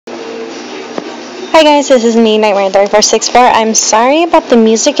Hi guys, this is me, Nightmare3464. I'm sorry about the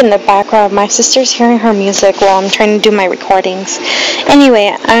music in the background. My sister's hearing her music while I'm trying to do my recordings.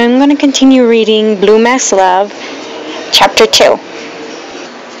 Anyway, I'm going to continue reading Blue Mask Love, Chapter 2.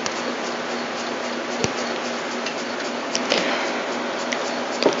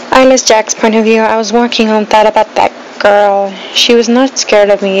 I missed Jack's point of view. I was walking home, thought about that girl. She was not scared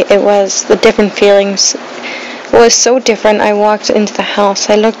of me. It was the different feelings. It was so different. I walked into the house.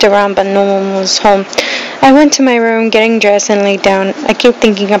 I looked around, but no one was home. I went to my room, getting dressed, and laid down. I kept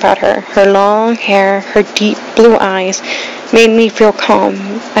thinking about her. Her long hair, her deep blue eyes made me feel calm.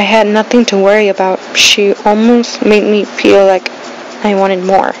 I had nothing to worry about. She almost made me feel like I wanted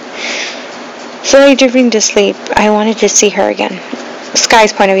more. Slowly drifting to sleep, I wanted to see her again.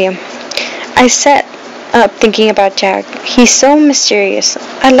 Sky's point of view. I sat up thinking about Jack. He's so mysterious.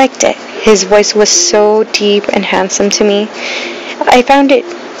 I liked it. His voice was so deep and handsome to me. I found it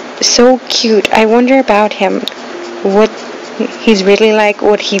so cute. I wonder about him. What he's really like,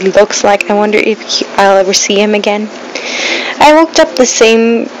 what he looks like. I wonder if I'll ever see him again. I woke up the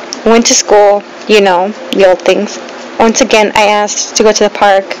same, went to school, the old things. Once again, I asked to go to the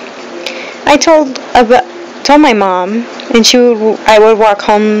park. I told my mom, and I would walk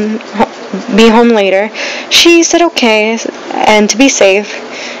home, be home later. She said okay, and to be safe,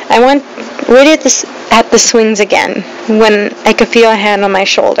 I waited at the swings again when I could feel a hand on my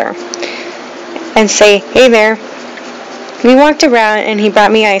shoulder and say, "Hey there." We walked around, and he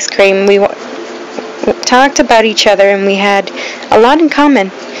brought me ice cream. We talked about each other, and we had a lot in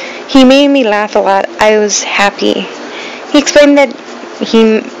common. He made me laugh a lot. I was happy. He explained that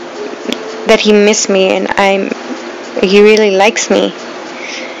he missed me, and he really likes me.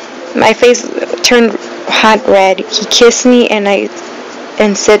 My face turned hot red. He kissed me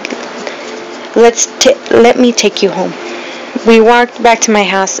and said, let me take you home. We walked back to my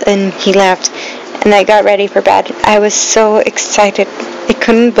house, and he left, and I got ready for bed. I was so excited. I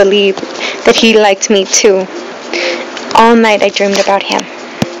couldn't believe that he liked me too. All night I dreamed about him.